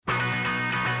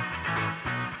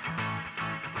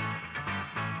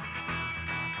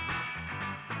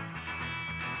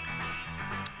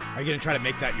Are you going to try to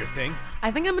make that your thing?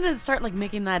 I think I'm going to start like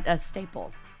making that a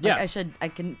staple. Yeah. I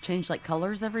can change like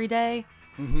colors every day.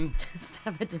 Mm-hmm. Just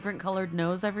have a different colored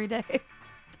nose every day.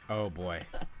 Oh, boy.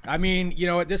 I mean,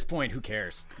 at this point, who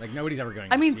cares? Like, nobody's ever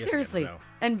going to see us seriously. again, so.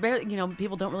 And barely,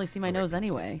 people don't really see my nose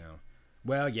anyway.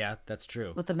 Well, yeah, that's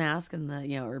true. With the mask and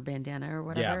the, or bandana or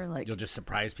whatever. Yeah, you'll just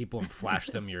surprise people and flash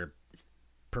them your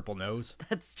purple nose.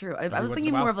 That's true. I was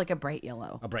thinking more of like a bright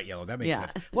yellow. A bright yellow. That makes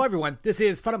sense. Well, everyone, this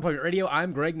is Fun Employment Radio.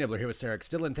 I'm Greg Nibbler here with Sarah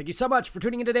Stillin. Thank you so much for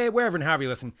tuning in today, wherever and however you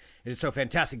listen. It is so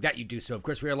fantastic that you do so. Of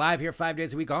course, we are live here 5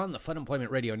 days a week on the Fun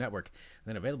Employment Radio Network, and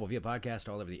then available via podcast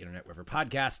all over the internet, wherever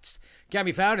podcasts can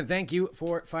be found. And thank you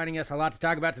for finding us. A lot to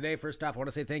talk about today. First off, I want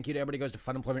to say thank you to everybody who goes to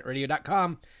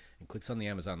funemploymentradio.com and clicks on the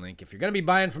Amazon link. If you're going to be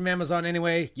buying from Amazon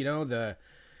anyway, the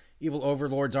evil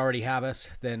overlords already have us,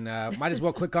 then might as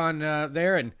well click on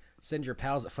there and send your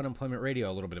pals at Fun Employment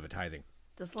Radio a little bit of a tithing.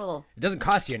 Just a little. It doesn't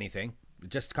cost you anything. It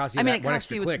just costs you one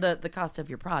extra click. The cost of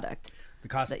your product. The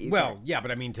cost. That you yeah, but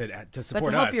I mean to support us. But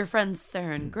to help your friends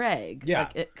Sarah and Greg, yeah.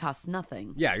 it costs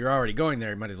nothing. Yeah, you're already going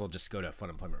there. You might as well just go to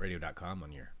funemploymentradio.com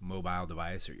on your mobile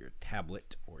device or your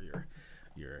tablet or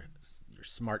your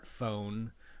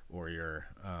smartphone or your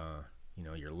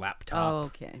your laptop. Oh,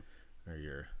 okay. Or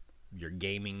your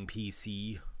gaming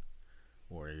PC.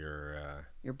 Or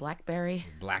your BlackBerry.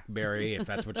 BlackBerry, if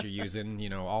that's what you're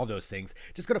using, all those things.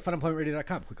 Just go to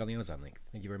funemploymentradio.com. Click on the Amazon link.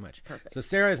 Thank you very much. Perfect. So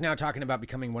Sarah is now talking about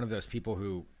becoming one of those people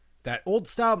who, that old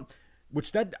style, do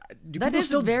that people is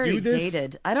still very do this?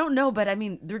 dated. I don't know, but I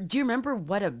mean, do you remember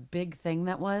what a big thing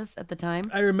that was at the time?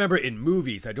 I remember in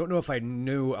movies. I don't know if I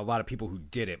knew a lot of people who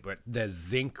did it, but the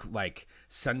zinc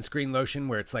sunscreen lotion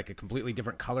where it's like a completely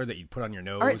different color that you put on your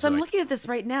nose. All right, so I'm looking at this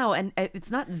right now, and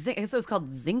it's not zinc. I guess it was called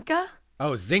Zinca.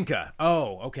 Oh, Zinca.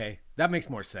 Oh, okay. That makes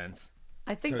more sense.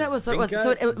 I think so that was what it was.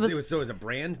 Zinca? So it was a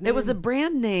brand name? It was a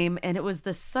brand name, and it was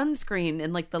the sunscreen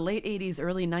in like the late 80s,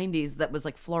 early 90s that was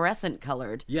like fluorescent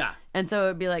colored. Yeah. And so it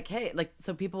would be like, hey,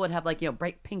 so people would have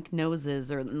bright pink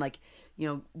noses or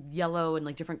yellow and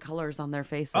like different colors on their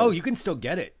faces. Oh, you can still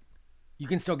get it. You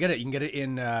can get it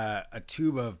in a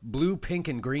tube of blue, pink,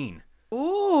 and green.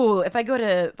 Ooh, if I go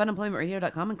to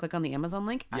funemploymentradio.com and click on the Amazon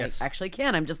link, yes. I actually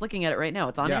can. I'm just looking at it right now.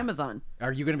 It's on Amazon.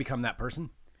 Are you going to become that person?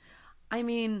 I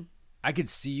mean, I could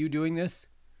see you doing this.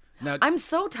 Now, I'm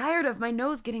so tired of my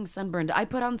nose getting sunburned. I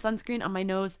put on sunscreen on my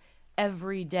nose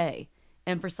every day.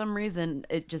 And for some reason,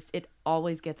 it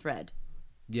always gets red.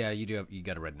 Yeah, you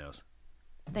got a red nose.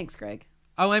 Thanks, Greg.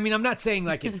 Oh, I mean, I'm not saying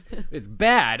like it's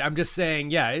bad. I'm just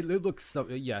saying, it looks so.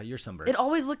 Yeah, you're sunburned. It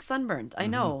always looks sunburned. I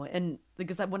know, and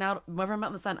because whenever I'm out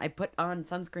in the sun, I put on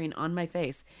sunscreen on my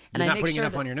face, and you're I not make putting sure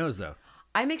enough on your nose though.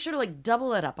 I make sure to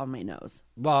double it up on my nose.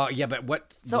 Well, yeah, but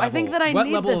what? So level, I think that what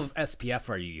need level this... of SPF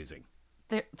are you using?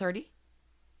 30.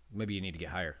 Maybe you need to get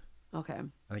higher. Okay.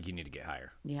 I think you need to get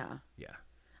higher. Yeah. Yeah.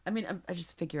 I mean, I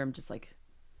just figure I'm just.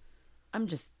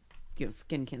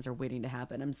 Skin cancer waiting to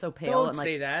happen. I'm so pale. Don't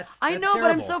say that. I know, terrible.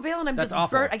 but I'm so pale and I'm that's just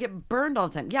awful. I get burned all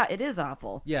the time. Yeah, it is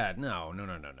awful. Yeah, no.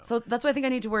 So that's why I think I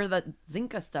need to wear the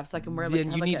Zinca stuff so I can wear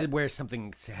Then you need to wear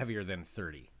something heavier than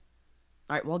 30.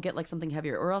 All right, well, I'll get something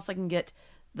heavier, or else I can get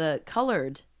the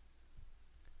colored,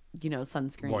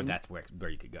 sunscreen. Or that's where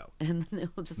you could go. And then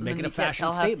it'll just make it a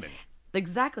fashion statement.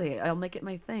 Exactly, I'll make it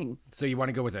my thing. So you want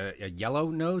to go with a yellow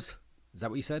nose? Is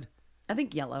that what you said? I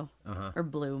think yellow or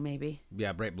blue, maybe.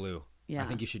 Yeah, bright blue. Yeah. I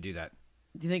think you should do that.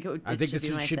 Do you think it would? I think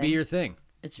this should be your thing.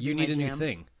 You need a new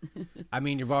thing. I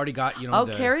mean, you've already got,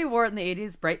 Carrie wore it in the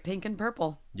 80s, bright pink and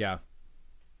purple. Yeah.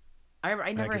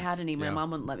 I never had any. My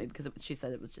mom wouldn't let me because she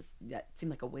said it was just, it seemed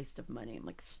like a waste of money. I'm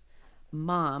like,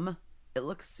 Mom, it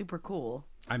looks super cool.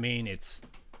 I mean, it's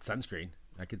sunscreen.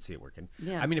 I could see it working.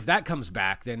 Yeah. I mean, if that comes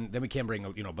back, then we can bring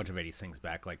a bunch of 80s things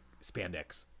back, like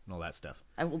spandex and all that stuff.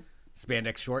 I will.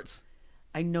 Spandex shorts.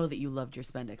 I know that you loved your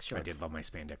spandex shorts. I did love my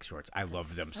spandex shorts. I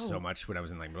loved them so much when I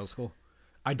was in middle school.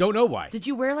 I don't know why. Did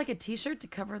you wear a t-shirt to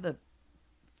cover the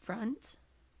front?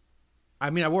 I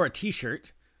mean, I wore a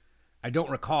t-shirt. I don't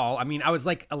recall. I mean, I was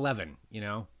 11,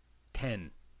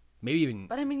 10, maybe even.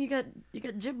 But I mean, you got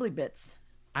Ghibli bits.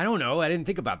 I don't know. I didn't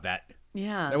think about that.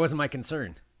 Yeah. That wasn't my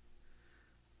concern.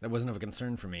 That wasn't of a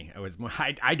concern for me. I was more.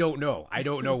 I don't know. I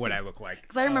don't know what I look like.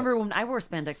 Because I remember when I wore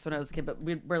spandex when I was a kid, but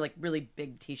we'd wear really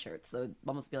big t-shirts. So it'd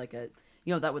almost be like a,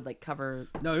 that would cover.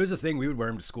 No, it was a thing. We would wear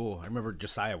them to school. I remember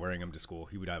Josiah wearing them to school.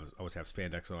 He would always have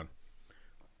spandex on.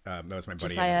 That was my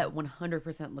buddy. Josiah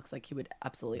 100% looks like he would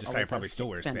absolutely. Josiah probably still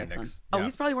wears spandex. Oh,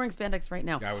 he's probably wearing spandex right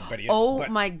now. Yeah, I would bet he is. Oh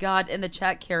my God! In the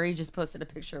chat, Carrie just posted a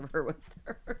picture of her with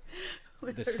her.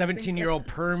 The 17-year-old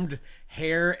permed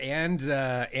hair and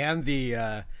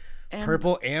the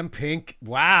purple and pink.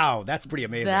 Wow, that's pretty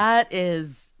amazing. That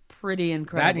is pretty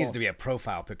incredible. That needs to be a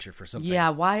profile picture for something. Yeah,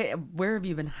 why? Where have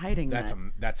you been hiding that?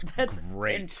 That's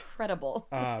great. Incredible.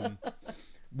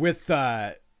 With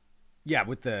the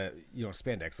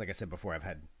spandex, like I said before,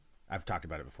 I've talked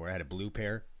about it before. I had a blue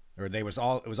pair, or it was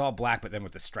all black, but then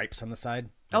with the stripes on the side.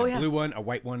 Oh, a blue one, a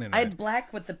white one, and I had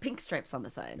black with the pink stripes on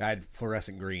the side. I had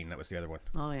fluorescent green. That was the other one.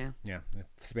 Oh yeah. Yeah,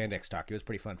 spandex stock. It was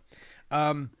pretty fun.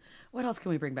 What else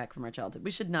can we bring back from our childhood?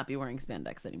 We should not be wearing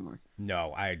spandex anymore.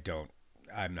 No, I don't.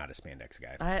 I'm not a spandex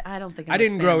guy. I don't think I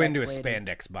didn't grow into a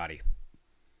spandex body.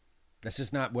 That's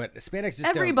just not what spandex is.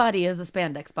 Everybody is a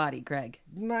spandex body, Greg.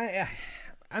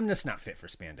 I'm just not fit for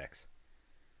spandex.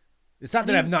 It's not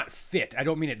that I'm not fit. I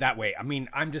don't mean it that way. I mean,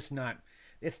 I'm just not.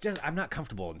 It's just I'm not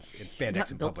comfortable in spandex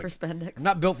not in built public. For spandex. I'm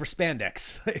not built for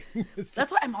spandex.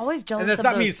 That's why I'm always jealous. And that's of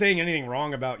not those... me saying anything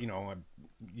wrong about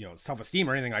self-esteem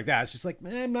or anything like that. It's just like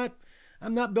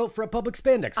I'm not built for a public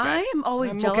spandex guy. I am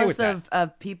always jealous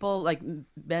of people like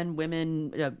men,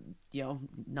 women,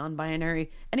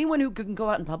 non-binary, anyone who can go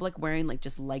out in public wearing like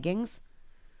just leggings.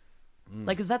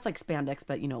 Like, cause that's like spandex,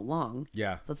 but long.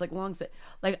 Yeah. So it's like long.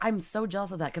 Like, I'm so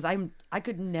jealous of that because I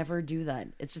could never do that.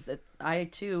 It's just that I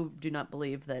too do not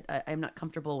believe that I'm not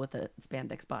comfortable with a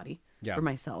spandex body for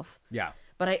myself. Yeah.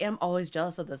 But I am always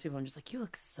jealous of those people. I'm just like, you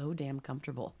look so damn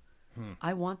comfortable.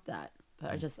 I want that,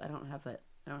 but I don't have it.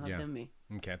 I don't have it in me.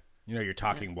 Okay. You're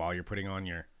talking while you're putting on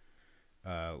your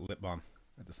lip balm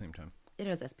at the same time. It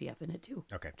has SPF in it too.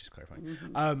 Okay, just clarifying.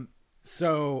 Mm-hmm.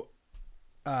 So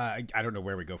I don't know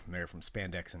where we go from there, from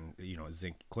spandex and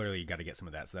zinc. Clearly, you got to get some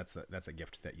of that. So that's a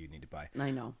gift that you need to buy.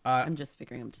 I know. I'm just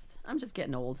figuring. I'm just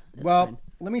getting old. It's well, fine.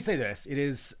 Let me say this: it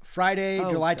is Friday,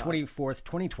 July 24th,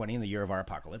 2020, in the year of our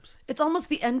apocalypse. It's almost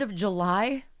the end of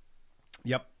July.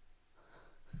 Yep.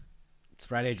 It's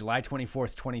Friday, July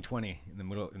 24th, 2020,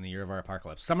 in the year of our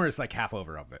apocalypse. Summer is like half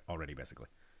over of it already, basically.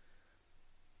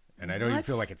 And I don't even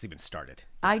feel like it's even started.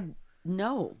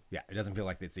 No. Yeah, it doesn't feel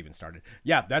like it's even started.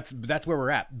 Yeah, that's where we're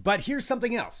at. But here's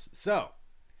something else. So,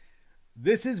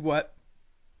 this is what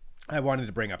I wanted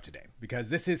to bring up today, because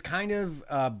this is kind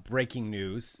of breaking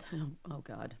news. Oh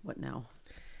God, what now?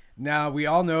 Now, we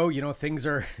all know, things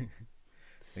are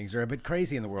a bit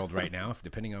crazy in the world right now.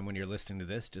 Depending on when you're listening to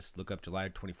this, just look up July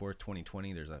 24th,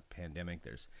 2020. There's a pandemic,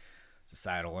 there's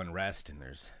societal unrest, and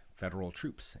there's federal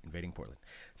troops invading Portland.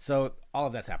 So all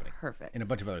of that's happening. Perfect. And a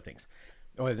bunch of other things.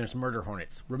 Oh, and there's murder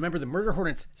hornets. Remember, the murder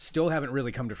hornets still haven't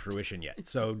really come to fruition yet.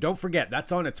 So don't forget,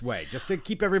 that's on its way. Just to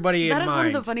keep everybody in mind. That is one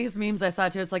of the funniest memes I saw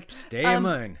too. It's like, stay in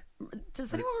mind.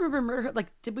 Does anyone remember murder?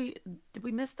 Like, did we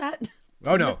miss that?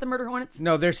 Oh, no. Miss the murder hornets?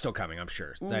 No, they're still coming, I'm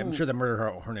sure. I'm sure the murder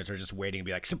hornets are just waiting to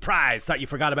be like, surprise, thought you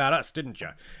forgot about us, didn't you?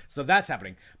 So that's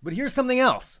happening. But here's something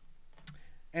else.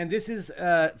 And this is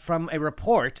from a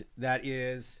report that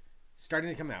is starting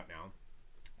to come out now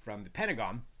from the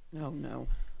Pentagon. Oh, no.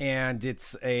 And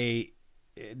this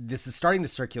is starting to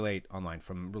circulate online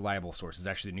from reliable sources.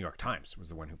 Actually, the New York Times was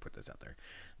the one who put this out there.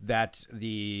 That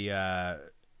the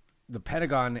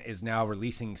Pentagon is now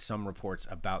releasing some reports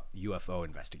about UFO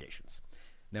investigations.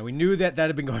 Now, we knew that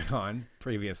had been going on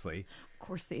previously. Of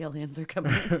course, the aliens are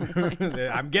coming.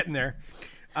 I'm getting there.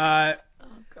 Oh,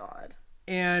 God.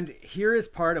 And here is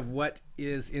part of what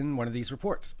is in one of these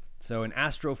reports. So an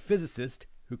astrophysicist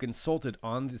who consulted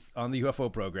on the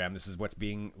UFO program, this is what's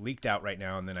being leaked out right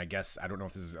now, and then I don't know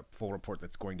if this is a full report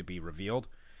that's going to be revealed.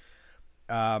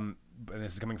 But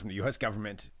this is coming from the U.S.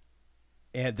 government,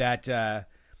 and that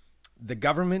the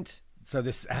government, so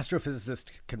this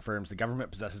astrophysicist confirms the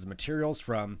government possesses materials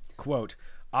from, quote,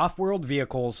 off-world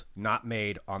vehicles not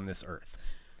made on this Earth.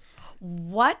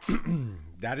 What?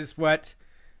 That is what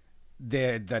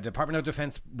the Department of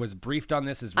Defense was briefed on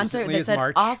this as recently as said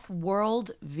March.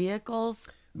 Off-world vehicles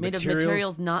made of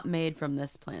materials not made from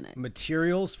this planet.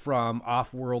 Materials from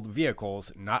off-world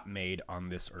vehicles not made on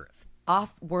this Earth.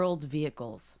 Off-world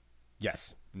vehicles.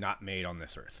 Yes, not made on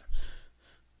this Earth.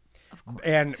 Of course.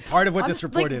 And part of what this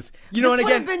report is, this and again, would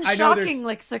have been shocking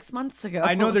like 6 months ago.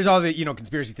 I know there's all the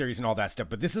conspiracy theories and all that stuff,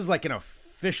 but this is like an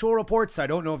official report, so I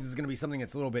don't know if this is going to be something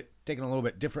that's taken a little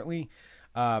bit differently.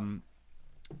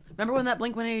 Remember when that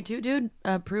Blink-182 dude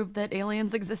proved that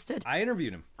aliens existed? I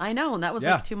interviewed him. I know, and that was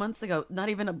like 2 months ago. Not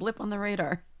even a blip on the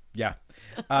radar. Yeah.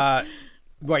 Well,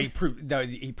 he proved the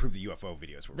UFO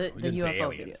videos were real. He didn't say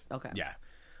aliens. Video. Okay. Yeah.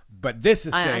 But this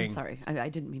is saying... I'm sorry. I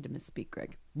didn't mean to misspeak,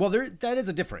 Greg. Well, that is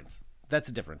a difference. That's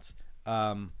a difference.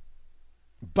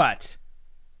 But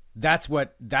that's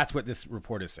what this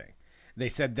report is saying. They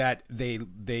said that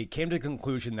they came to the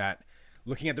conclusion that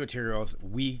looking at the materials,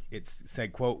 it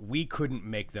said, quote, we couldn't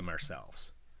make them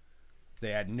ourselves.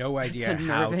 They had no idea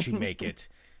how to make it,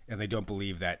 and they don't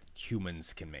believe that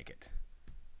humans can make it,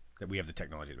 that we have the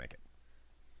technology to make it.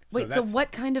 Wait, so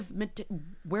what kind of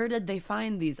where did they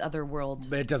find these otherworld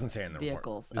But it doesn't say in the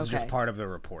vehicles? report. This is just part of the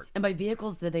report. And by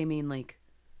vehicles, do they mean like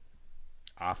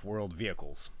Off-world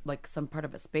vehicles. like some part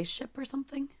of a spaceship or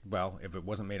something? Well, if it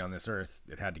wasn't made on this Earth,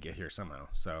 it had to get here somehow.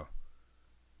 So,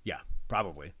 yeah,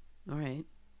 probably. All right.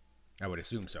 I would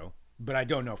assume so, but I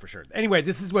don't know for sure. Anyway,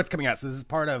 this is what's coming out. So this is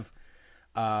part of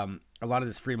a lot of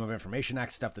this Freedom of Information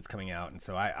Act stuff that's coming out, and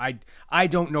so I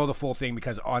don't know the full thing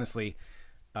because honestly,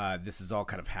 this is all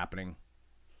kind of happening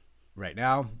right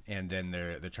now, and then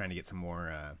they're trying to get some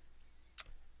more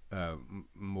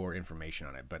information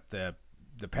on it. But the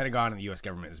Pentagon and the U.S.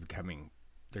 government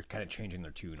they're kind of changing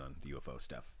their tune on the UFO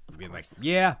stuff, being like,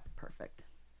 yeah, perfect.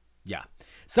 Yeah.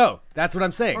 So that's what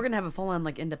I'm saying. We're going to have a full on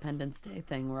like Independence Day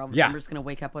thing where all of a Yeah. sudden we're just going to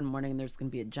wake up one morning and there's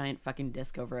going to be a giant fucking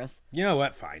disc over us. You know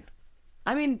what? Fine.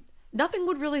 I mean, nothing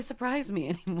would really surprise me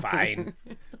anymore.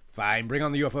 Fine. Bring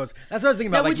on the UFOs. That's what I was thinking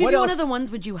about. Now, Like, would you what be else? one of the ones,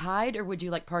 would you hide or would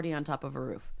you like party on top of a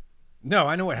roof? No,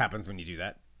 I know what happens when you do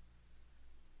that.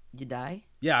 You die?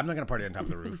 Yeah, I'm not gonna party on top of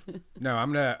the roof. No,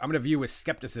 I'm gonna view with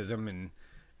skepticism and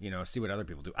see what other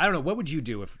people do. I don't know. What would you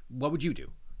do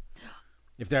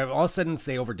if there all of a sudden,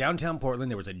 say, over downtown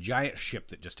Portland, there was a giant ship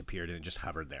that just appeared and it just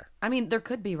hovered there? I mean, there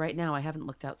could be right now. I haven't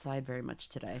looked outside very much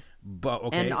today. But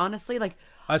okay, And honestly, like,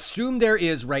 assume there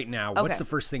is right now. Okay. What's the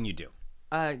first thing you do?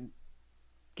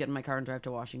 get in my car and drive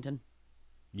to Washington.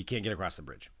 You can't get across the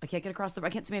bridge. I can't get across I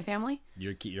can't see my family.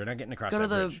 You're not getting across Go to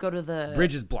that the bridge. go to the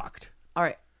Bridge is blocked. All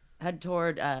right, head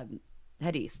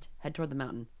east. Head toward the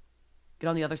mountain. Get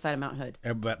on the other side of Mount Hood.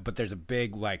 But there's a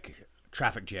big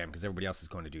traffic jam because everybody else is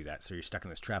going to do that. So you're stuck in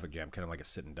this traffic jam, kind of like a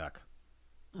sitting duck.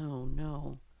 Oh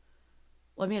no.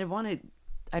 Well, I mean,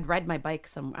 I'd ride my bike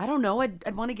somewhere. I don't know.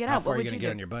 I'd want to get How out. far What are you would going you to get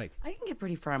do? on your bike? I can get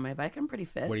pretty far on my bike. I'm pretty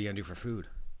fit. What are you going to do for food?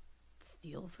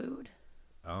 Steal food?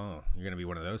 Oh, you're going to be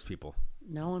one of those people.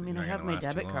 No, I mean, You're I not have gonna my last too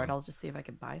debit card. long. I'll just see if I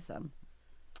could buy some.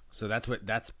 So that's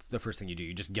the first thing you do.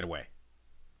 You just get away.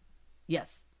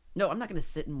 Yes. No, I'm not going to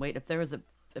sit and wait. If there was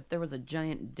a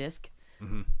giant disc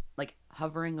like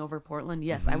hovering over Portland,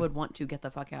 yes, I would want to get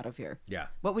the fuck out of here. Yeah.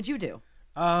 What would you do?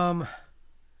 I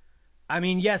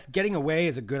mean, yes, getting away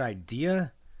is a good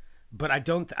idea, but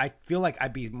I feel like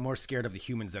I'd be more scared of the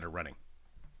humans that are running.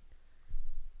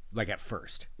 Like at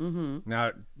first. Mm-hmm.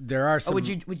 Now there are some. Would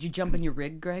you jump in your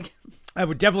rig, Greg? I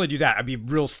would definitely do that. I'd be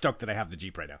real stoked that I have the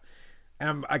Jeep right now,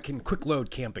 and I can quick load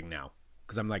camping now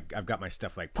because I've got my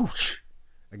stuff poosh.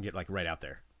 I can get right out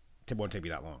there. It won't take me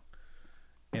that long,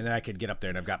 and then I could get up there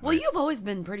and I've got. Well, you've always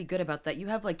been pretty good about that. You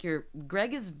have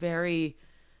Greg is very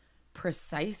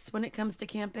precise when it comes to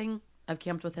camping. I've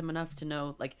camped with him enough to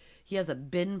know he has a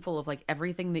bin full of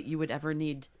everything that you would ever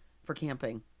need for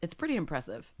camping. It's pretty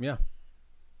impressive. Yeah.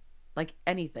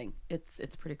 Anything.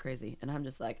 It's pretty crazy. And I'm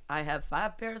just I have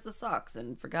 5 pairs of socks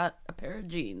and forgot a pair of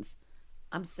jeans.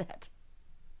 I'm set.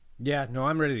 Yeah, no,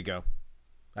 I'm ready to go.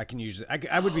 I can use it.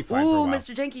 I would be fine for a Ooh, while.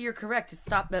 Mr. Jenke, you're correct.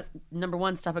 Number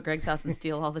 1, stop at Greg's house and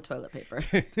steal all the toilet paper.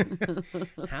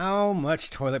 How much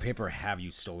toilet paper have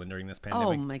you stolen during this pandemic?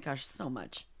 Oh my gosh, so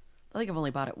much. I think I've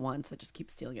only bought it once. I just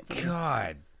keep stealing it from you.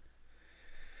 God.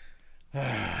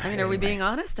 I mean, are we being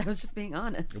honest? I was just being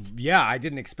honest. Yeah, I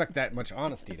didn't expect that much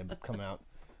honesty to come out.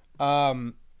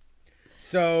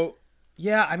 So,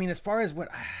 yeah, I mean, as far as boy,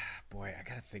 I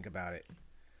gotta think about it.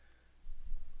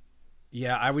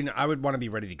 Yeah, I would want to be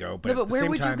ready to go, but No, but at the where same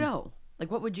would time, you go?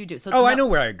 What would you do? So I know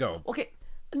where I'd go. Okay,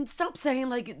 and stop saying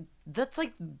that's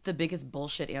the biggest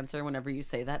bullshit answer whenever you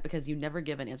say that because you never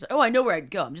give an answer. Oh, I know where I'd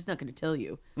go. I'm just not going to tell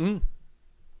you. I'm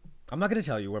not going to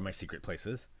tell you where my secret place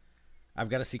is. I've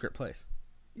got a secret place.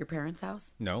 Your parents'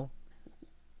 house? No,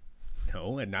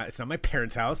 and it's not my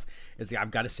parents' house.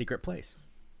 I've got a secret place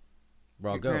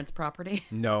where I'll Your go. parents' property?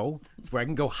 No, it's where I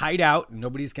can go hide out. And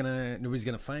nobody's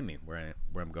gonna find me where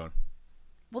I'm going.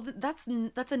 Well, that's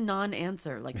a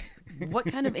non-answer. What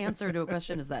kind of answer to a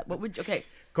question is that? Okay.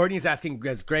 Courtney's asking,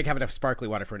 does Greg have enough sparkly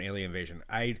water for an alien invasion?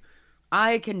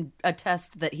 I can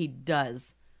attest that he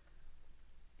does.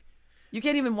 You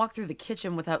can't even walk through the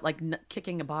kitchen without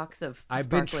kicking a box of I've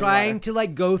been trying to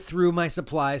go through my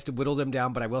supplies to whittle them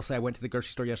down, but I will say I went to the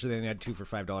grocery store yesterday and they had 2 for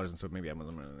 $5, and so maybe I'm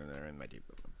in my Jeep.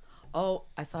 Oh,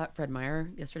 I saw at Fred Meyer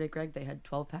yesterday, Greg. They had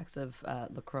 12 packs of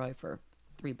LaCroix for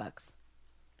 $3.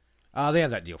 They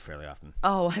have that deal fairly often.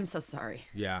 Oh, I'm so sorry.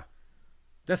 Yeah.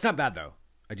 That's not bad, though.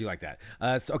 I do like that.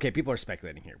 Okay, people are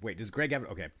speculating here. Wait, does Greg have...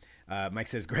 Okay. Mike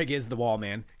says, Greg is the wall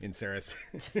man in Sarah's.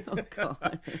 Oh,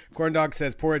 God. Corn Dog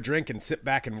says, pour a drink and sit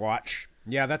back and watch.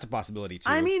 Yeah, that's a possibility, too.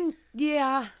 I mean,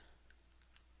 yeah.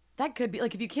 That could be...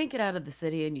 if you can't get out of the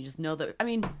city and you just know that... I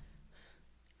mean,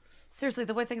 seriously,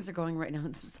 the way things are going right now,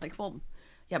 it's just well...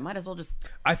 Yeah, might as well just.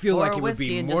 I feel pour like a it would whiskey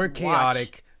be and more just watch.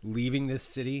 chaotic leaving this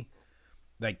city.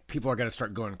 Like, people are going to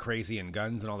start going crazy and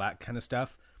guns and all that kind of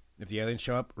stuff if the aliens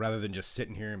show up, rather than just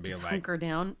sitting here and being Just like, hunker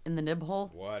down in the nib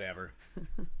hole. whatever.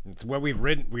 It's what we've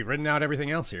written. We've written out everything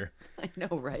else here. I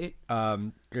know, right?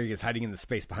 Greg is hiding in the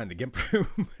space behind the GIMP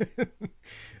room.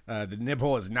 The nib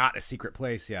hole is not a secret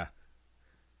place. Yeah.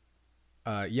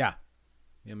 Yeah,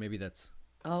 maybe that's...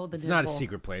 Oh, the It's nib not hole. a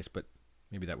secret place, but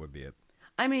maybe that would be it.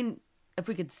 I mean, if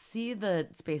we could see the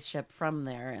spaceship from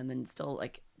there and then still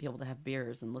like be able to have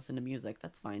beers and listen to music,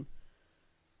 that's fine.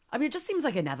 I mean, it just seems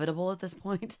like inevitable at this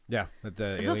point. Yeah, that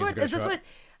the Is aliens this what are going is to this show what up.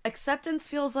 acceptance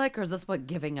feels like, or is this what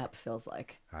giving up feels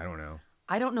like? I don't know.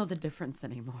 I don't know the difference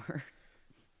anymore.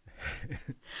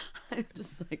 I'm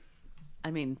just like,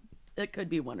 I mean, it could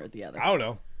be one or the other. I don't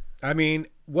know. I mean,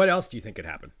 what else do you think could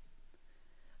happen?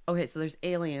 Okay, so there's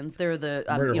aliens. They're the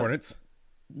Murder hornets.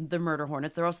 The murder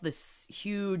hornets. They're also this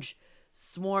huge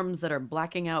swarms that are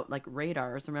blacking out like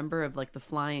radars. Remember, of like the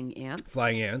flying ants,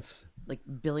 Flying ants. like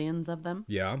billions of them.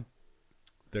 Yeah.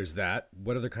 There's that.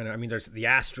 What other kind of... I mean, there's the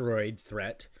asteroid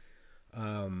threat.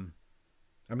 I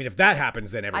mean, if that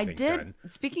happens, then everything's done.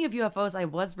 Speaking of UFOs, I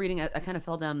was reading. I kind of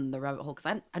fell down the rabbit hole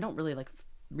because I don't really like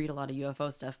read a lot of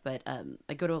UFO stuff, but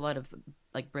I go to a lot of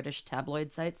like British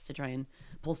tabloid sites to try and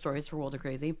pull stories for World of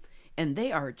Crazy, and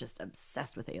they are just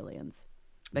obsessed with aliens.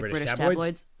 Like British British tabloids?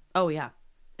 tabloids. Oh yeah,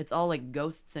 it's all like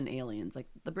ghosts and aliens. Like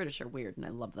the British are weird, and I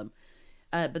love them.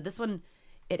 But this one,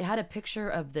 it had a picture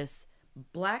of this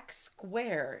black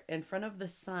square in front of the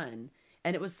sun,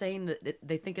 and it was saying that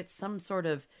they think it's some sort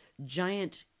of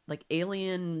giant like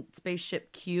alien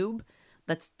spaceship cube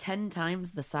that's 10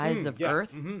 times the size of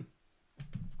Earth. Mm-hmm.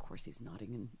 Of course he's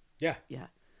nodding, and Yeah. yeah,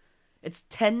 it's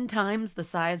 10 times the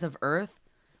size of Earth,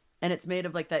 and it's made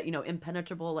of like that,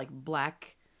 impenetrable like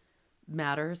black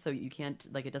matter, so you can't,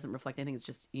 like, it doesn't reflect anything. It's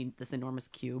just this enormous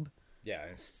cube. Yeah,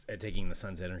 it's taking the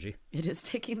sun's energy. It is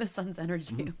taking the sun's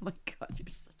energy. Oh my god, you're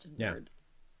such a nerd. Yeah.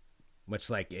 Much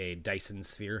like a Dyson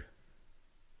sphere.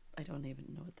 I don't even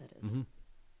know what that is. Mm-hmm.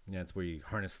 Yeah, it's where you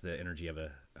harness the energy of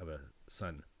a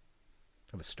sun,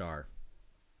 of a star.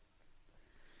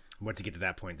 Once you get to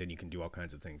that point, then you can do all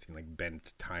kinds of things. You can like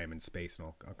bend time and space and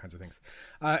all kinds of things.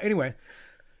 Anyway,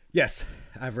 yes,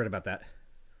 I've read about that.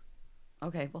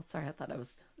 Okay, well, sorry, I thought I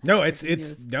was. No, it's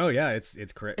confused. no, yeah, it's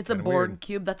correct. It's a Kinda Borg weird.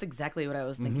 cube. That's exactly what I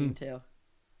was thinking too.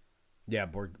 Yeah,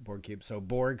 Borg cube. So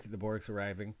the Borg's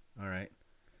arriving. All right.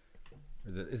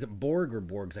 Is it Borg or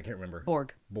Borgs? I can't remember.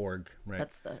 Borg. Borg, right?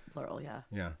 That's the plural. Yeah.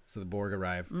 Yeah. So the Borg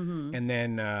arrive, and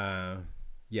then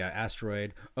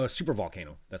asteroid. Oh, super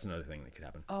volcano. That's another thing that could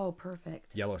happen. Oh,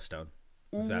 perfect. Yellowstone.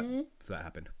 If that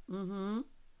happened. Mm-hmm.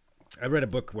 I read a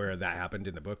book where that happened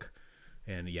in the book,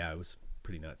 and yeah, it was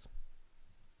pretty nuts.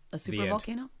 A super end.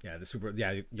 volcano?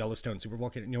 Yeah, Yellowstone super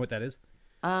volcano. You know what that is?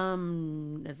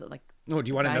 Is it like? Oh, do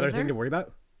you want another geyser? thing to worry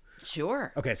about?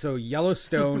 Sure. Okay, so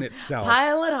Yellowstone itself.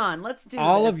 Pile it on. Let's do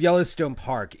All this. of Yellowstone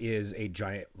Park is a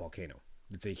giant volcano.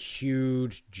 It's a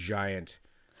huge, giant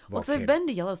Well, 'cause volcano. I've been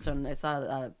to Yellowstone. I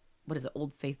saw what is it,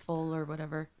 Old Faithful or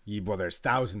whatever? Well, there's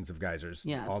thousands of geysers.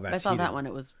 Yeah, all I that's saw that heated. one.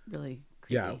 It was really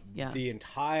creepy. Yeah. The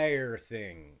entire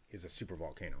thing is a super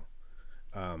volcano,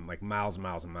 like miles and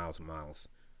miles and miles and miles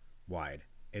wide.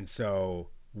 And so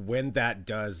when that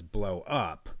does blow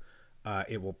up,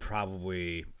 it will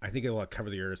probably, I think it will cover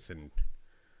the earth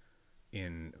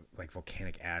in like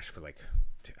volcanic ash for like,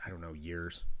 I don't know,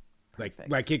 years. Perfect.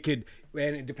 Like it could,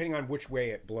 and depending on which way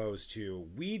it blows to,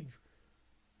 we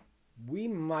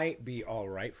might be all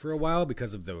right for a while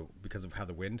because of how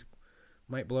the wind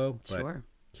might blow. But Sure.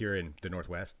 Here in the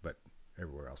Northwest, but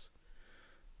everywhere else.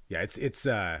 Yeah, it's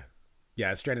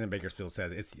as Strandon and Bakersfield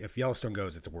says, if Yellowstone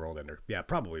goes, it's a world ender. Yeah, it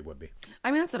probably would be.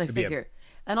 I mean, that's what I be a- figure.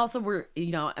 And also, we're,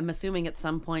 I'm assuming at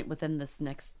some point within this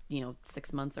next,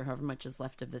 6 months or however much is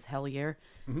left of this hell year,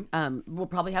 we'll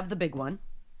probably have the big one.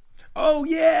 Oh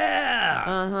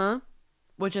yeah.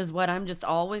 Which is what I'm just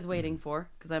always waiting for,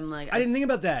 because I'm like, I didn't think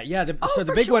about that. Yeah, so the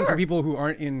for big one for sure. people who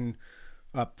aren't in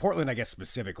Portland, I guess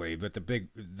specifically, but the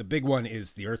big one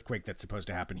is the earthquake that's supposed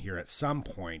to happen here at some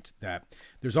point. That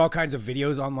there's all kinds of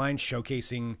videos online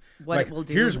showcasing What like, it will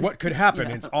do. here's what could happen.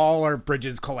 Yeah. It's all our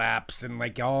bridges collapse and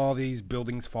like all these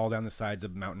buildings fall down the sides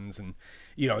of mountains, and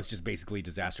it's just basically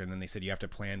disaster. And then they said you have to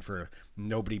plan for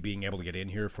nobody being able to get in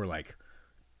here for like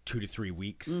 2 to 3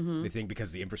 weeks. They think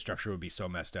because the infrastructure would be so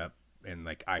messed up, and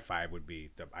like the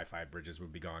I-5 bridges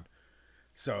would be gone.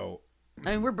 So.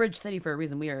 I mean, we're Bridge City for a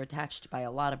reason. We are attached by a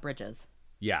lot of bridges.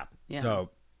 Yeah. Yeah. So,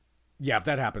 yeah, if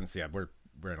that happens, yeah, we're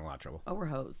in a lot of trouble. Oh, we're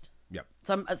hosed. Yep.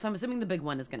 So I'm assuming the big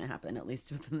one is going to happen at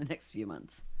least within the next few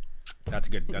months. That's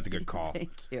a good call.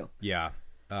 Thank you. Yeah.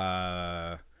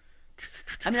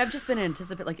 I mean, I've just been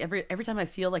anticipating, like every time I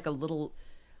feel like a little,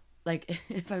 like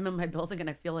if I'm in my building and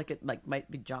I feel like it like might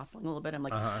be jostling a little bit, I'm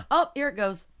like, oh, here it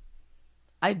goes.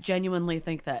 I genuinely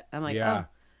think that. I'm like, Yeah. oh, okay.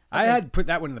 I had put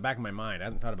that one in the back of my mind. I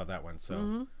hadn't thought about that one.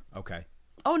 So, okay.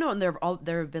 Oh no, and there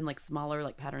have been like smaller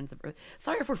like patterns of.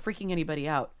 Sorry if we're freaking anybody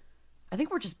out. I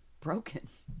think we're just broken.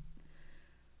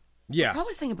 Yeah. We're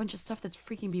probably saying a bunch of stuff that's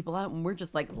freaking people out, and we're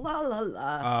just like la la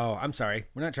la. Oh, I'm sorry.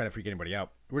 We're not trying to freak anybody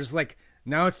out. We're just like,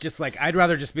 now it's just like, I'd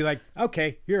rather just be like,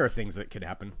 okay, here are things that could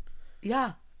happen.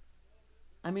 Yeah.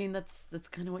 I mean, that's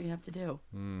kind of what you have to do.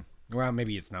 Well,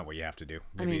 maybe it's not what you have to do.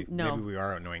 Maybe, I mean, no. Maybe we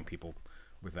are annoying people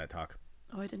with that talk.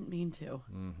 Oh, I didn't mean to.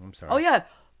 I'm sorry. Oh yeah,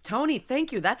 Tony,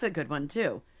 thank you. That's a good one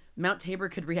too. Mount Tabor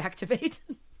could reactivate.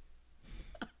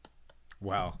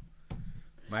 Wow.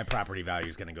 My property value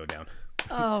is going to go down.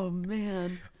 Oh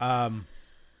man.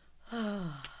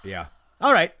 Yeah.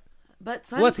 All right. But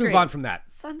sunscreen. Well, let's move on from that.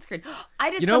 Sunscreen.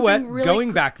 I did. You know what? Really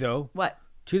Going back though, What?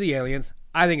 to the aliens,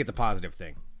 I think it's a positive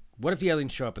thing. What if the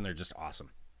aliens show up and they're just awesome?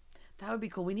 That would be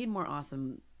cool. We need more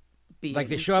awesome beings. Like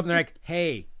they show up and they're like,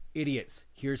 "Hey, idiots,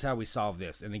 here's how we solve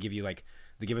this," and they give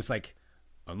us like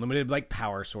unlimited like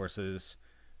power sources,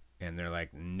 and they're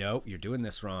like, "Nope, you're doing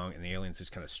this wrong," and the aliens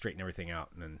just kind of straighten everything out,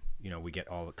 and then we get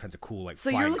all kinds of cool like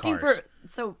So flying you're looking cars,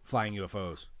 for flying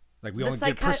UFOs. Like we The only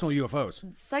get personal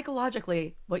UFOs.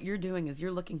 Psychologically, what you're doing is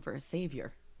you're looking for a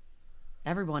savior.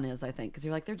 Everyone is, I think, because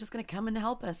you're like they're just going to come and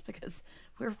help us because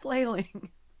we're flailing.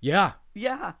 Yeah,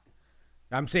 Yeah.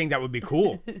 I'm saying that would be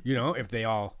cool. If they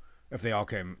all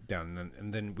came down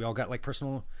and then we all got like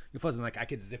personal UFOs and like I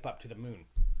could zip up to the moon.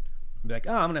 Be like,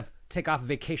 oh, I'm gonna take off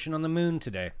vacation on the moon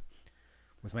today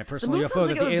with my The personal moon UFO sounds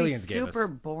that like the it would aliens be gave us. super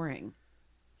boring.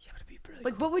 Yeah, but it'd be really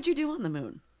Like, cool. what would you do on the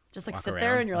moon? Just like Walk sit around,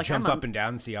 there and you're like, jump I'm up on, and down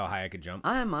and see how high I could jump.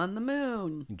 I'm on the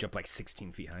moon. You jump like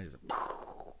 16 feet high. Just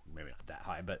maybe not that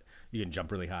high, but you can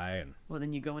jump really high. And Well,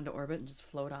 then you go into orbit and just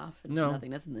float off into No.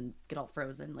 nothingness and then get all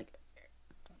frozen. Like,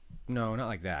 no, not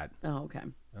like that. oh, okay.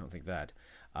 I don't think that.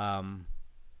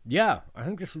 Yeah, I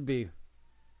think this would be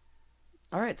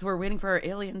All right, so we're waiting for our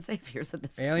alien saviors at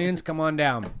this aliens. point. Come on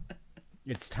down.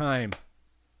 It's time.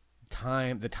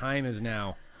 The time is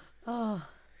now. Oh.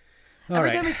 All Every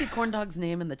right. time I see corn dog's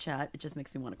name in the chat, it just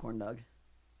makes me want a corn dog.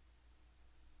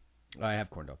 I have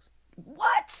corn dogs.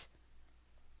 What?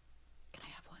 Can I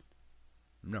have one?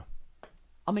 No.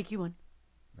 I'll make you one.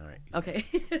 All right. Okay.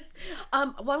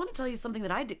 Well, I want to tell you something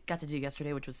that I got to do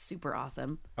yesterday, which was super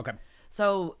awesome. Okay.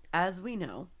 So, as we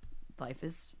know, life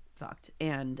is fucked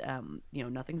and,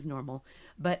 nothing's normal.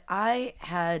 But I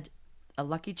had a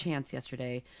lucky chance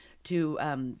yesterday to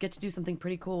get to do something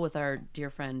pretty cool with our dear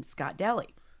friend Scott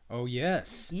Daly. Oh,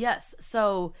 yes. Yes.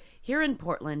 So here in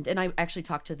Portland, and I actually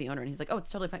talked to the owner, and he's like, "Oh, it's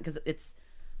totally fine because it's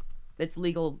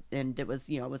legal, and it was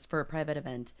for a private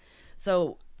event."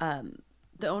 So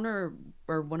the owner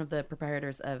or one of the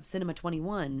proprietors of Cinema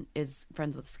 21 is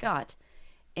friends with Scott,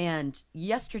 and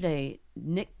yesterday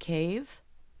Nick Cave,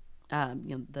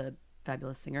 the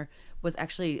fabulous singer, was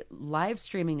actually live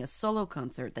streaming a solo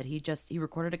concert that he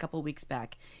recorded a couple weeks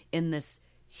back in this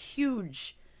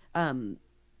huge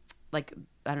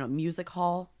music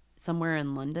hall somewhere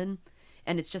in London,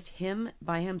 and it's just him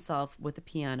by himself with a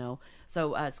piano.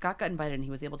 So Scott got invited and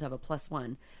he was able to have a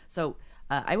 +1. So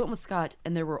I went with Scott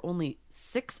and there were only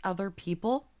 6 other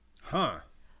people. Huh.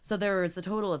 So there was a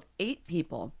total of 8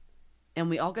 people, and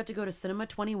we all got to go to Cinema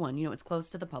 21. It's close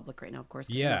to the public right now, of course,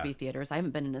 because Yeah. movie theaters. I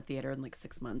haven't been in a theater in like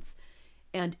 6 months,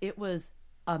 and it was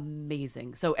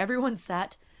amazing. So everyone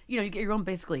sat, you get your own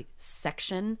basically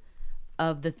section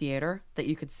of the theater that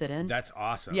you could sit in. That's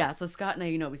awesome. Yeah, so Scott and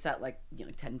I, we sat like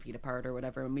 10 feet apart or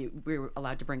whatever, and we were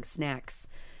allowed to bring snacks,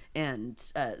 and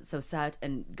so sat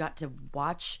and got to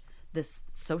watch this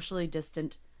socially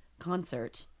distant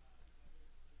concert.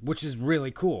 Which is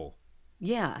really cool.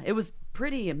 Yeah, it was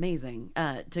pretty amazing.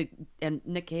 And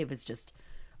Nick Cave is just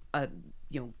a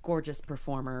gorgeous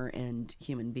performer and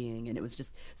human being, and it was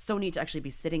just so neat to actually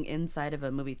be sitting inside of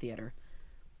a movie theater.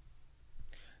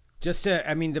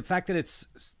 The fact that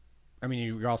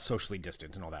you're all socially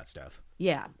distant and all that stuff.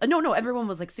 Yeah. No, everyone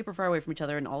was like super far away from each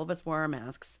other, and all of us wore our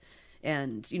masks.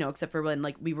 And, except for when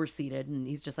like we were seated, and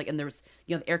he's just like, and there was,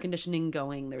 the air conditioning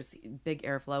going, there's big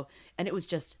airflow, and it was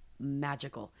just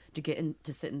magical to get in,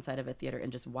 to sit inside of a theater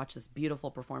and just watch this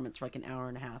beautiful performance for like an hour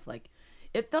and a half. Like,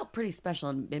 it felt pretty special,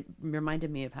 and it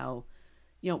reminded me of how,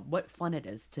 what fun it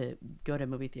is to go to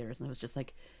movie theaters. And I was just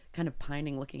like kind of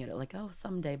pining looking at it like, oh,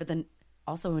 someday. But then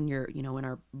also in your, in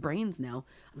our brains now,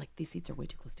 I'm like, these seats are way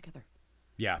too close together.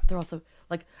 Yeah. They're also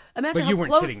like, imagine But you how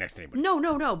weren't close... sitting next to anybody.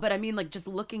 No. But I mean, like, just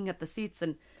looking at the seats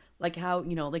and like how,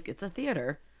 like, it's a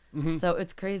theater. So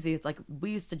it's crazy. It's like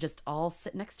we used to just all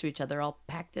sit next to each other, all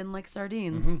packed in like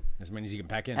sardines. As many as you can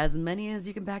pack in. As many as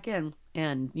you can pack in.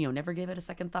 And, never gave it a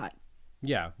second thought.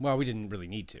 Yeah. Well, we didn't really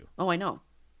need to. Oh, I know.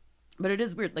 But it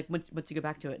is weird. Like once you go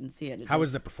back to it and see it. How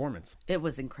was the performance? It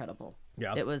was incredible.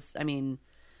 Yeah. It was, I mean,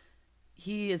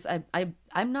 he is,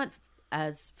 I'm not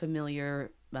as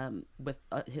familiar with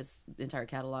his entire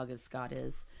catalog as Scott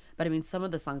is. But I mean, some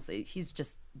of the songs, he's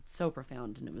just so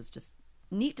profound. And it was just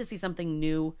neat to see something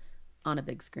new on a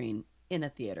big screen in a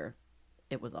theater.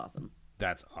 It was awesome.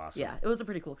 That's awesome. Yeah, it was a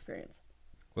pretty cool experience.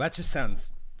 Well, that just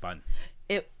sounds fun.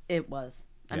 It was.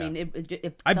 I mean,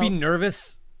 it I'd be felt-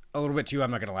 nervous a little bit too.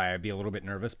 I'm not gonna lie. I'd be a little bit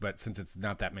nervous, but since it's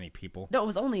not that many people, No, it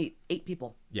was only 8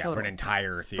 people. yeah, total. for an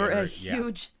entire theater, For a yeah,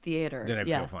 huge theater. then I'd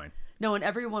yeah. feel fine. No, and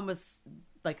everyone was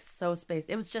like so spaced.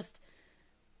 It was just,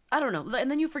 I don't know. And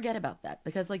then you forget about that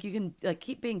because like you can like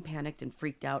keep being panicked and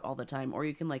freaked out all the time, or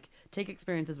you can like take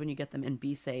experiences when you get them and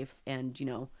be safe. And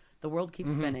the world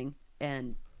keeps spinning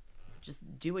and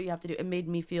just do what you have to do. It made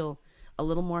me feel a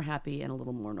little more happy and a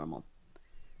little more normal.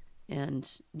 And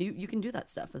you can do that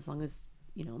stuff as long as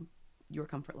your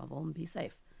comfort level and be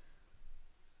safe.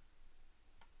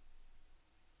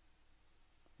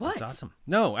 What? That's awesome.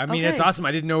 No, I mean, it's Okay. awesome.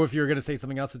 I didn't know if you were going to say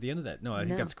something else at the end of that. No, I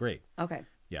think No. that's great. Okay.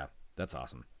 Yeah, that's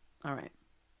awesome. All right.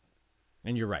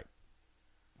 And you're right.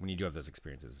 When you do have those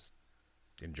experiences,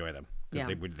 enjoy them. Because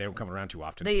Yeah. they don't come around too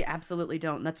often. They absolutely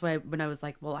don't. That's why when I was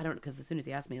like, well, I don't, because as soon as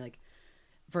he asked me, like,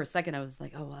 for a second, I was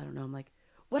like, oh, well, I don't know. I'm like,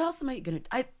 what else am I going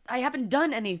to, I haven't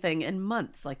done anything in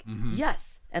months. Like,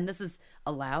 yes. And this is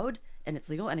allowed and it's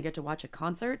legal and I get to watch a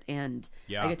concert and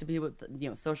Yeah. I get to be with,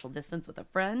 social distance with a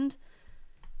friend.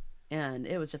 And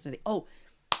it was just amazing. Oh,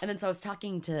 and then so I was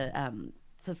talking to,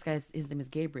 so this guy's, his name is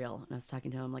Gabriel. And I was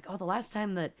talking to him like, oh, the last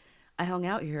time that I hung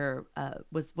out here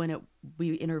was when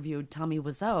we interviewed Tommy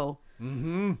Wiseau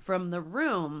from The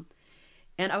Room.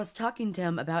 And I was talking to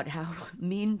him about how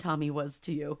mean Tommy was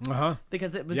to you.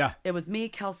 Because it was me,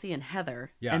 Kelsey, and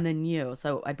Heather. Yeah. And then you.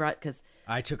 So I brought, because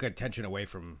I took attention away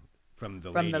from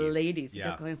the ladies. the ladies. You Yeah.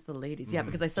 kept calling us the ladies. Yeah,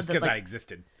 because I said Just that because like, I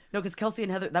existed. no, because Kelsey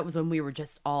and Heather, that was when we were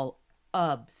just all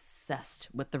obsessed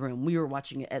with The Room. We were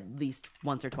watching it at least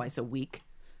once or twice a week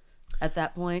at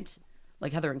that point.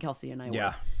 Like Heather and Kelsey and I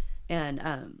Yeah.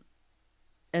 were.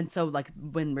 And so like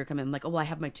when we were coming, I'm like, oh, well, I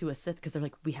have my 2 assistants because they're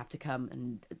like, we have to come.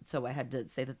 And so I had to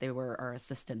say that they were our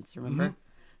assistants, remember?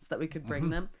 So that we could bring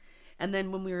them. And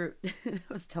then when we were, I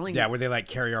was telling Yeah, where they like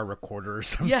carry our recorder or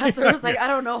something. yeah, so I was like, I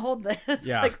don't know, hold this.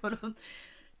 Yeah. Like one of them.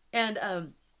 And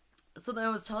so then I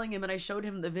was telling him and I showed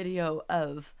him the video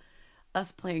of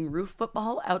us playing roof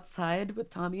football outside with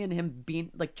Tommy and him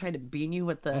trying to bean you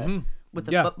with the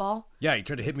Yeah. football. Yeah, he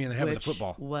tried to hit me in the head with Which a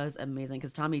football. was amazing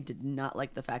because Tommy did not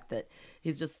like the fact that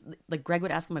he's just like Greg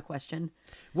would ask him a question.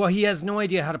 Well, he has no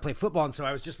idea how to play football, and so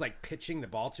I was just like pitching the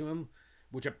ball to him,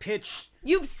 which a pitch.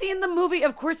 You've seen the movie,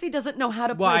 of course he doesn't know how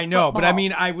to play Well, I know, but I football.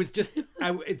 mean, I was just,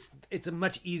 it's a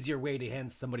much easier way to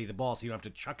hand somebody the ball, so you don't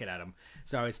have to chuck it at him.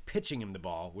 So I was pitching him the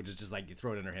ball, which is just like you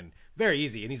throw it in her hand, very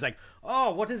easy. And he's like,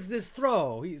 "Oh, what is this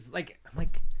throw?" He's like, "I'm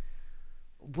like,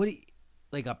 what?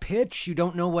 Like a pitch? You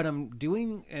don't know what I'm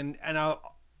doing?" And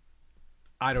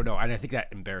I don't know, and I think that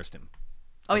embarrassed him.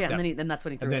 Oh yeah, and then that's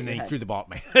when he threw And it then at your he head. threw the ball at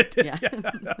my head. Yeah.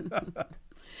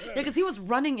 Yeah, because he was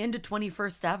running into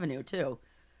 21st Avenue too.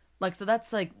 Like, so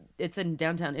that's like, it's in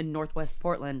downtown, in Northwest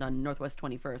Portland on Northwest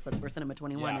 21st. That's where Cinema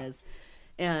 21 Yeah. is.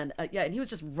 And and he was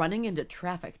just running into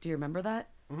traffic. Do you remember that?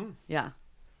 Yeah.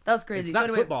 That was crazy. It's not So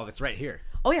anyway- football. That's right here.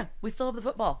 Oh yeah, we still have the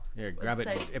football. Here, What grab does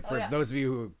it. say? If Oh, for yeah. those of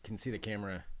you who can see the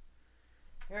camera,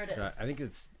 Here it is. I think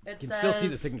it's. You It can still see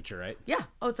the says- signature, right? Yeah.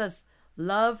 Oh, it says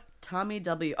Love Tommy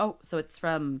W. Oh, so it's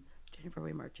from January,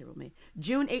 February, March, April, May.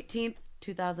 June 18th,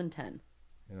 2010.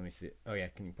 And let me see it. Oh yeah,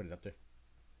 can you put it up there?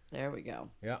 There we go.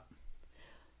 Yeah.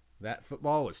 That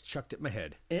football was chucked at my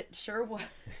head. It sure was.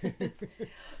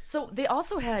 So they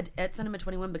also had at Cinema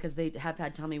 21, because they have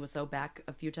had Tommy Wiseau back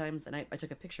a few times, and I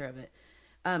took a picture of it.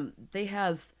 They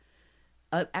have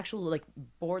a actual like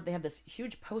board. They have this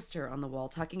huge poster on the wall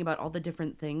talking about all the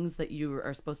different things that you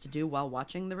are supposed to do while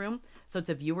watching The Room. So it's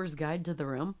a viewer's guide to The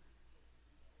Room.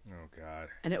 Oh God.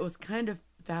 And it was kind of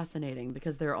fascinating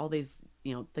because there are all these,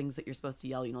 things that you're supposed to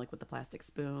yell, like with the plastic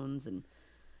spoons and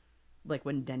like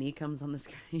when Denny comes on the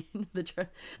screen,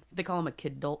 they call him a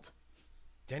kid dolt.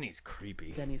 Denny's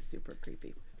creepy. Denny's super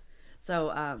creepy.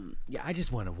 So, yeah. I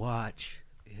just want to watch.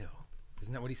 Ew.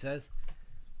 Isn't that what he says?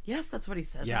 Yes, that's what he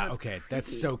says. Yeah. Oh, Okay. creepy.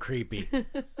 That's so creepy.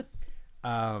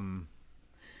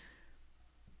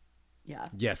 Yeah.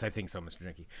 Yes, I think so, Mr.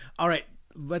 Drinky. All right.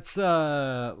 Let's do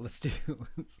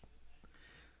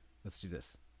let's do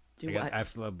this. Do I what?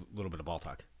 have a little bit of ball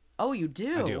talk. Oh, you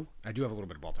do? I do. I do have a little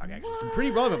bit of ball talk, actually. Some pretty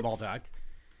relevant ball talk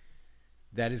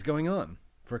that is going on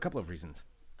for a couple of reasons.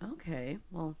 Okay.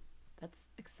 Well, that's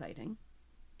exciting.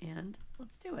 And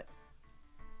let's do it.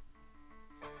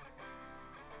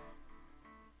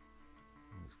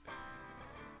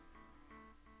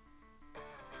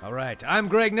 All right. I'm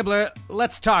Greg Nibbler.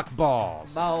 Let's talk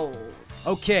balls. Balls.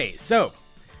 Okay. So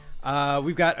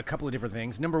we've got a couple of different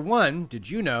things. Number one, did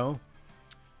you know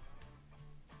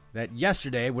that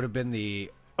yesterday would have been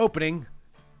the opening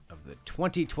of the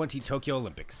 2020 Tokyo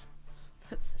Olympics?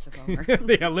 That's such a bummer.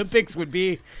 The Olympics would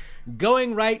be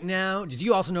going right now. Did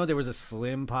you also know there was a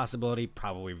slim possibility,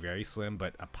 probably very slim,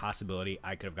 but a possibility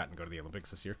I could have gotten to go to the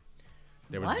Olympics this year?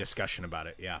 There was discussion about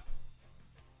it, yeah.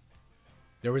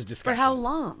 There was discussion. For how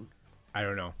long? I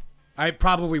don't know. I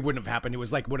probably wouldn't have happened. It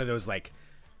was like one of those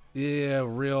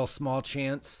real small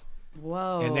chance.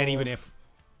 Whoa. And then even if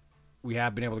we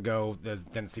have been able to go,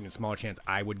 then it's even smaller chance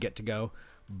I would get to go.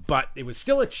 But it was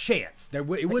still a chance. It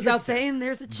was out there. Saying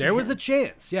there's a chance. There was a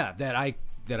chance, yeah, that I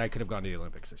could have gone to the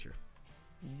Olympics this year.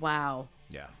 Wow.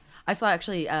 Yeah. I saw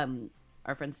actually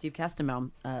our friend Steve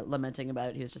Castenbaum lamenting about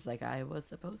it. He was just like, I was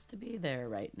supposed to be there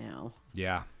right now.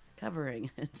 Yeah. Covering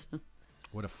it.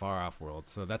 What a far-off world.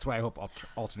 So that's why I hope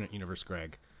alternate universe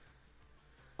Greg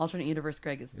Alternate universe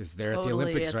Greg is there totally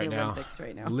at the Olympics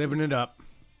right now. Living it up.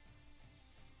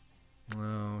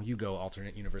 Oh, you go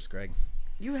alternate universe Greg.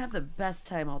 You have the best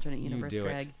time, alternate universe do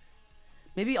Greg. it.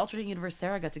 Maybe alternate universe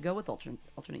Sarah got to go with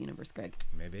alternate universe Greg.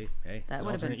 Maybe. Hey, That it's an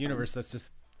would have been alternate universe. That's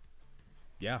just,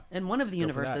 yeah. And one of the Go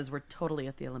for that. universes, we're totally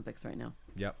at the Olympics right now.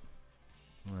 Yep.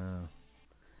 Wow.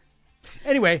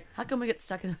 Anyway. How come we get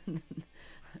stuck in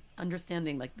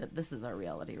understanding like that this is our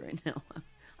reality right now?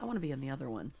 I want to be in the other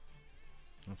one.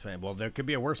 That's fine. Well, there could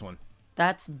be a worse one.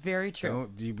 That's very true.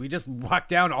 So we just walked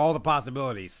down all the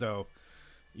possibilities. So,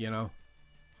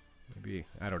 maybe,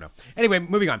 I don't know. Anyway,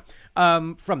 moving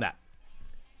on. From that,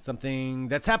 something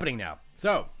that's happening now.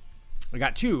 So, I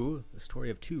got the story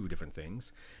of two different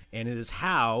things. And it is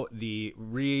how the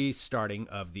restarting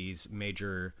of these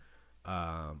major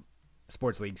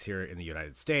sports leagues here in the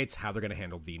United States, how they're going to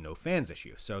handle the no fans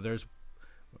issue. So there's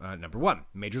number one,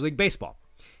 Major League Baseball.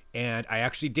 And I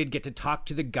actually did get to talk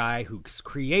to the guy who's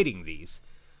creating these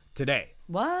today.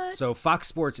 What? So Fox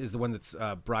Sports is the one that's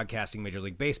broadcasting Major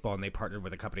League Baseball, and they partnered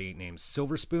with a company named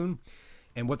Silver Spoon.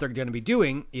 And what they're going to be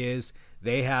doing is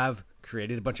they have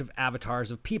created a bunch of avatars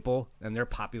of people, and they're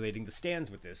populating the stands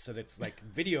with this. So that's like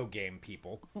video game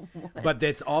people, but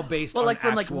that's all based on like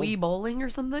from actual... like Wii Bowling or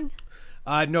something?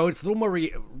 No, it's a little more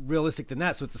realistic than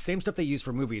that. So it's the same stuff they use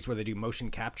for movies where they do motion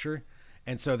capture.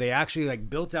 And so they actually like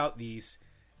built out these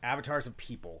avatars of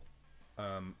people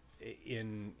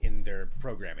in their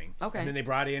programming. Okay. And then they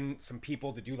brought in some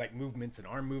people to do like movements and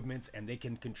arm movements, and they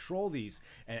can control these.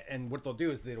 And what they'll do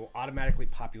is they will automatically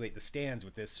populate the stands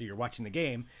with this. So you're watching the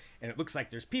game, and it looks like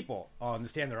there's people on the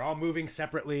stand. They're all moving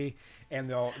separately, and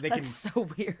That's so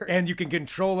weird. And you can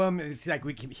control them. It's like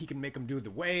he can make them do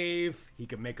the wave. He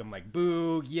can make them like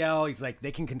boo, yell. He's like,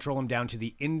 they can control them down to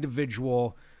the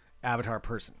individual avatar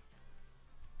person.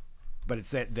 But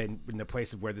it's that then in the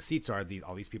place of where the seats are,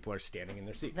 all these people are standing in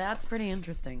their seats. That's pretty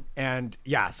interesting. And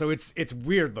yeah, so it's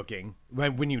weird looking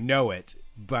when you know it.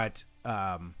 But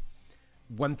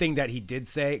one thing that he did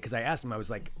say, because I asked him, I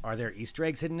was like, "Are there Easter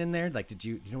eggs hidden in there? Like, do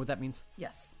you know what that means?"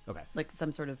 Yes. Okay. Like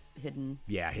some sort of hidden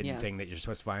thing that you're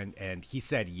supposed to find. And he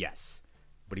said yes,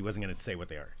 but he wasn't going to say what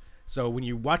they are. So when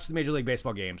you watch the Major League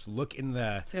Baseball games, look in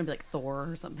the. It's gonna be like Thor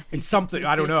or something. It's something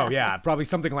I don't know. Yeah, probably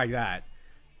something like that.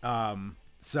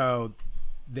 So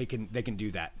they can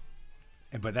do that,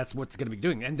 but that's what's going to be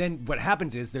doing. And then what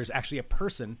happens is there's actually a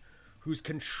person who's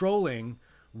controlling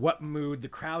what mood the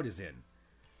crowd is in.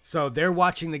 So they're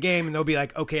watching the game and they'll be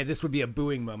like, okay, this would be a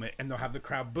booing moment, and they'll have the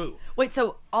crowd boo. Wait,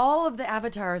 so all of the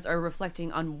avatars are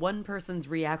reflecting on one person's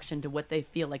reaction to what they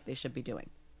feel like they should be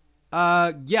doing?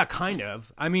 Yeah, kind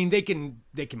of. I mean, they can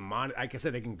monitor. Like I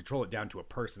said, they can control it down to a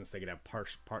person, so they can have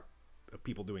part of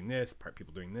people doing this, part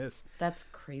people doing this. That's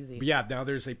crazy. But yeah, now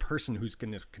there's a person who's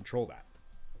going to control that.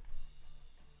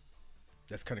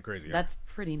 That's kind of crazy. Right? That's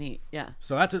pretty neat. Yeah.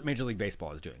 So that's what Major League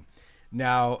Baseball is doing.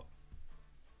 Now,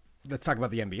 let's talk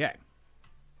about the NBA.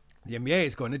 The NBA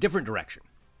is going a different direction.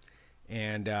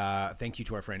 And thank you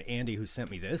to our friend Andy who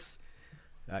sent me this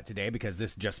today, because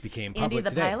this just became public Andy the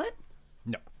today. pilot?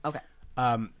 No. Okay.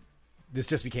 This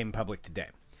just became public today.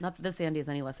 Not that this Andy is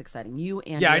any less exciting. You,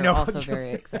 Andy, I know. are also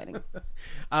very exciting.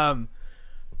 I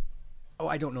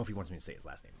don't know if he wants me to say his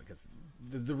last name, because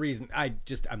the reason I'm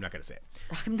not going to say it.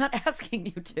 I'm not asking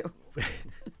you to.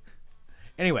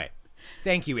 Anyway,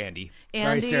 Thank you, Andy. Sorry,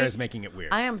 Andy, Sarah's making it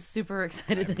weird. I am super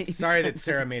excited that you Sorry said that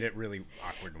Sarah this. made it really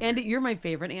awkward. And Andy, weird. you're my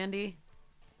favorite, Andy.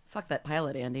 Fuck that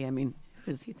pilot, Andy. I mean,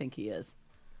 who does he think he is?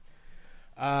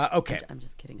 Okay. I'm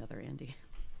just kidding, other Andy.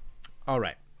 All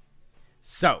right.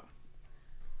 So,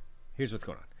 here's what's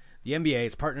going on. The NBA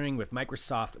is partnering with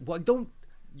Microsoft. Well,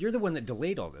 you're the one that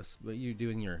delayed all this. But you're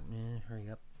doing your hurry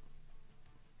up.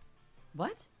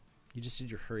 What? You just did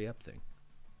your hurry up thing.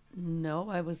 No,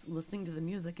 I was listening to the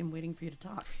music and waiting for you to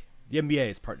talk. The NBA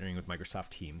is partnering with Microsoft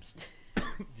Teams.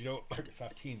 You know what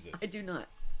Microsoft Teams is? I do not.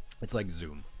 It's like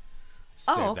Zoom.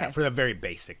 Oh, okay. For the very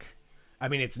basic. I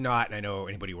mean, it's not, and I know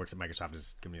anybody who works at Microsoft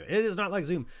is going to be like, it is not like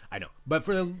Zoom. I know. But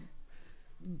for the,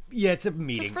 it's a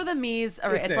meeting. Just for the me's,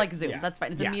 all right, it's like Zoom. Yeah. That's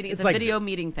fine. It's a meeting. It's a like video Zoom.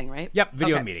 meeting thing, right? Yep,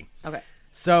 video Okay. meeting. Okay.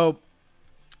 So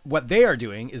what they are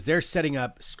doing is they're setting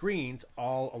up screens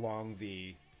all along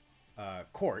the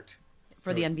court.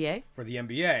 For the NBA? For the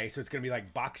NBA. So it's going to be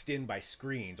like boxed in by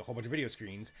screens, a whole bunch of video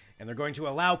screens. And they're going to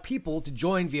allow people to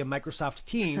join via Microsoft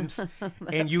Teams.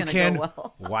 And you gonna can go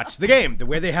well. watch the game. The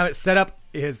way they have it set up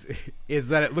is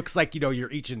that it looks like,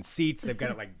 you're each in seats. They've got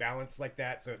it like balanced like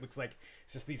that. So it looks like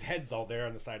it's just these heads all there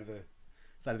on the side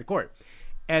of the court.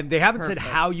 And they haven't said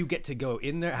how you get to go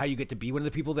in there, how you get to be one of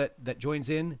the people that joins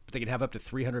in. But they can have up to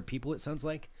 300 people, it sounds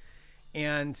like.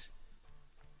 And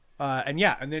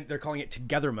then they're calling it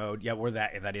Together Mode. Yeah, or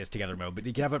that is Together Mode. But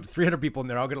you can have up to 300 people, and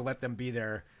they're all going to let them be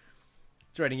there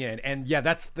joining in. And yeah,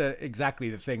 that's exactly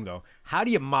the thing, though. How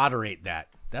do you moderate that?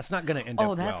 That's not going to end up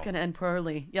well. Oh, that's going to end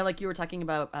poorly. Yeah, like you were talking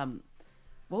about,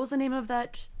 what was the name of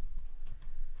that?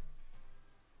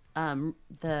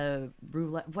 The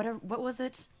roulette, whatever, what was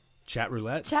it? Chat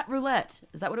roulette? Chat roulette.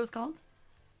 Is that what it was called?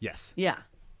 Yes. Yeah.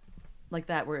 Like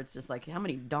that, where it's just like, how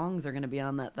many dongs are going to be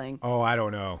on that thing? Oh, I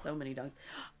don't know. So many dongs.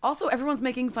 Also, everyone's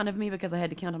making fun of me because I had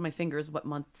to count on my fingers what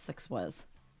month 6 was.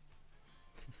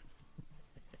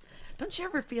 Don't you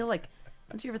ever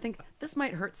think this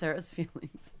might hurt Sarah's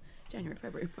feelings? January,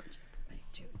 February, March, May,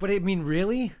 June. But I mean,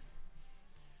 really?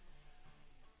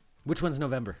 Which one's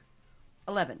November?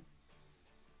 11.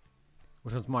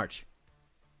 Which one's March?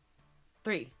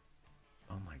 3.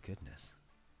 Oh my goodness.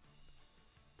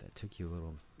 That took you a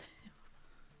little...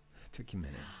 took you a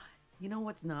minute. You know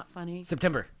what's not funny?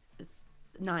 September. It's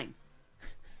 9.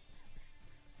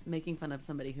 It's making fun of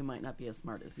somebody who might not be as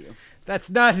smart as you. That's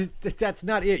not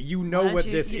it. You know what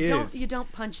this is. You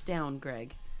don't punch down,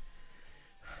 Greg.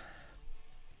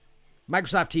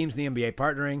 Microsoft Teams and the NBA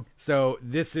partnering. So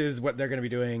this is what they're going to be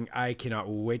doing. I cannot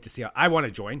wait to see how... I want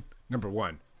to join. Number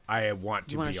one. I want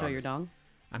to be You want to show on your this. dong?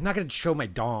 I'm not going to show my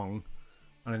dong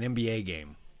on an NBA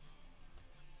game.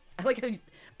 I like how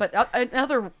but in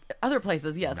other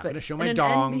places, yes. not But gonna show my in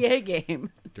dong. an NBA game.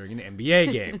 During an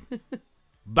NBA game.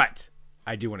 But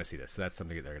I do want to see this. So that's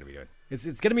something that they're going to be doing. It's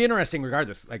going to be interesting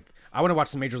regardless. Like, I want to watch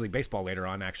some Major League Baseball later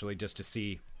on, actually, just to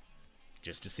see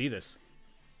this.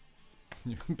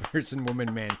 Person,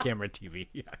 woman, man, camera, TV.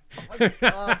 Yeah.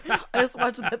 I just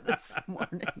watched that this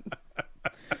morning.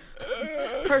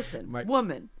 Person,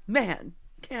 woman, man,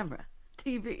 camera,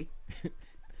 TV.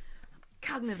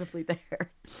 Cognitively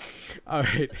there. All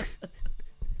right.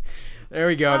 There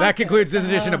we go. That concludes this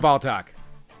edition of Ball Talk.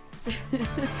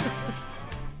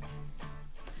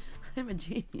 I'm a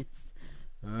genius.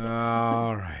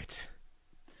 All right.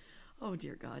 Oh,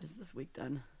 dear God. Is this week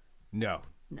done? No.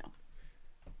 No.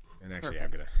 And actually,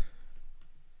 Perfect.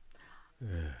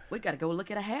 We got to go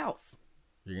look at a house.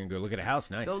 You're going to go look at a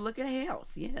house? Nice. Go look at a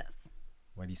house, yes.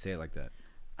 Why do you say it like that?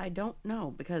 I don't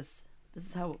know, because this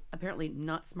is how apparently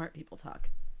not smart people talk.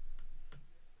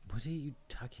 What are you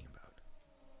talking about?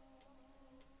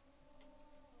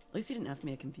 At least you didn't ask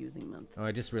me a confusing month. Oh,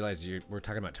 I just realized we're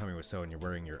talking about Tommy Wiseau and you're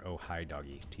wearing your Oh Hi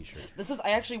Doggy t-shirt.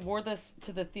 I actually wore this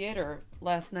to the theater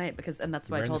last night and that's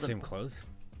why I told him. Wearing the same clothes?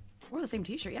 I wore the same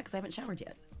t-shirt, yeah, because I haven't showered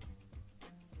yet.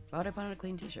 Why would I put on a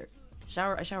clean t-shirt?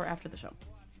 I shower after the show.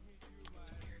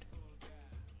 That's weird.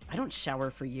 I don't shower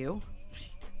for you.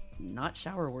 Not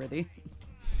shower worthy.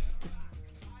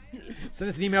 Send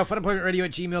us an email,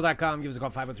 funemploymentradio@gmail.com. Give us a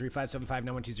call,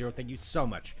 503-575-9120. Thank you so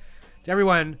much to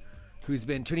everyone who's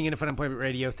been tuning in to Fun Employment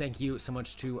Radio. Thank you so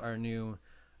much to our new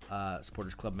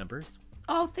Supporters Club members.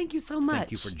 Oh, thank you so much.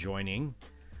 Thank you for joining.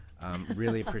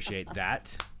 Really appreciate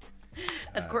that.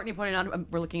 As Courtney pointed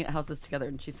out, we're looking at houses together,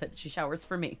 and she said she showers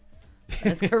for me.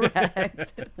 That's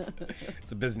correct.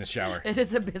 It's a business shower. It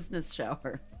is a business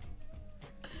shower.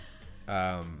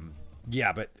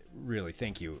 Yeah, but really,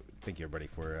 thank you. Thank you, everybody,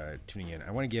 for tuning in.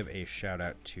 I want to give a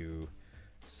shout-out to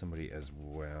somebody as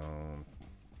well.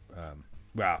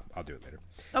 Well, I'll do it later.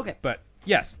 Okay. But,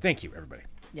 yes, thank you, everybody.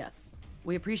 Yes.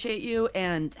 We appreciate you,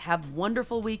 and have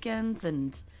wonderful weekends,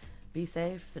 and be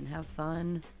safe and have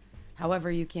fun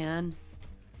however you can.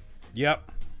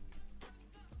 Yep.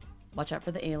 Watch out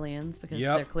for the aliens because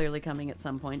Yep. they're clearly coming at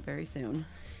some point very soon.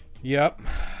 Yep.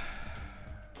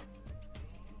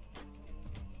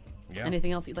 Yeah.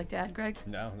 Anything else you'd like to add, Greg?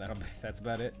 No, that's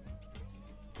about it.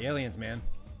 The aliens, man.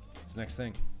 It's the next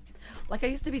thing. Like, I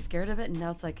used to be scared of it, and now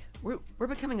it's like we're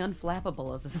becoming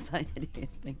unflappable as a society, I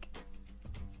think.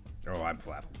 Oh, I'm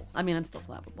flappable. I mean, I'm still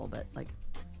flappable, but like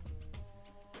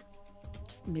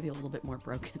just maybe a little bit more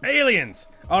broken. Aliens!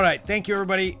 All right, thank you,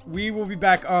 everybody. We will be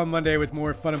back on Monday with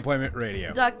more Fun Employment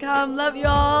Radio. .com. Love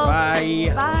y'all.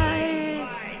 Bye. Bye.